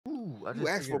I You just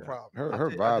asked for figured it out. problems. Her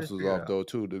I vibes just was figured it off out. though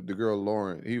too. The girl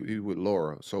Lauren, he with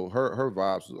Laura. So her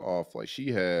vibes was off. Like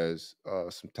she has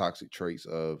some toxic traits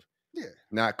of Yeah.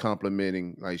 not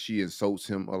complimenting. Like she insults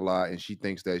him a lot and she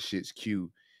thinks that shit's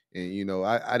cute. And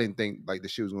I didn't think like the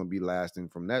shit was gonna be lasting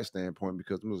from that standpoint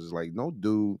because it was just like no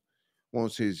dude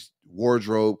wants his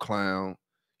wardrobe clown.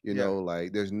 Yeah.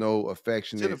 Like there's no To the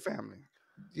affectionate. family.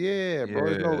 Yeah, bro.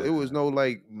 It Yeah. was no He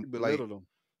like belittled them.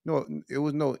 no, it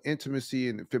was no intimacy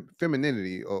and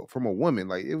femininity from a woman.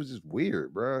 Like it was just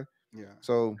weird, bro. Yeah.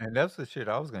 So And that's the shit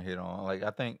I was gonna hit on. Like I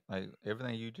think like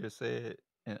everything you just said,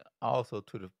 and also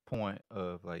to the point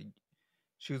of like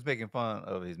she was making fun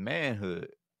of his manhood.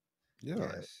 yeah,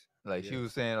 Yes. Like she was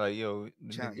Yes. saying like, yo, the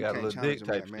nigga You got a can't little challenge dick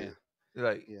a type man, man. shit.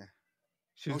 Like Yeah.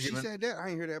 she Oh, was she giving said that? I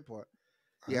didn't hear that part.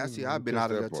 I Yeah, I didn't see. even I've been catch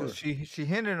out of that there too. part. she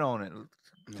hinted on it. No.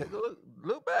 Take a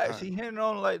look back. I She hinted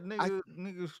on like I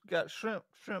niggas got shrimp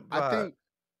I vibe. think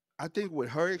I think with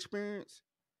her experience,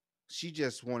 she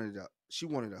just wanted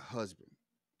a husband.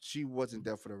 She wasn't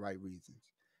there for the right reasons.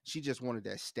 She just wanted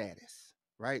that status,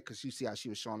 right? Because you see how she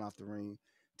was showing off the ring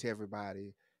to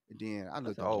everybody. And then I That's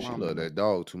looked at the all She mama loved and that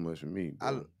dog too much for me,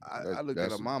 I bro. I looked at her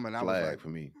That's a mama and I was like, flag for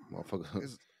me,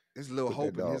 motherfucker. it's little Put that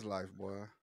hope in dog. his life, boy.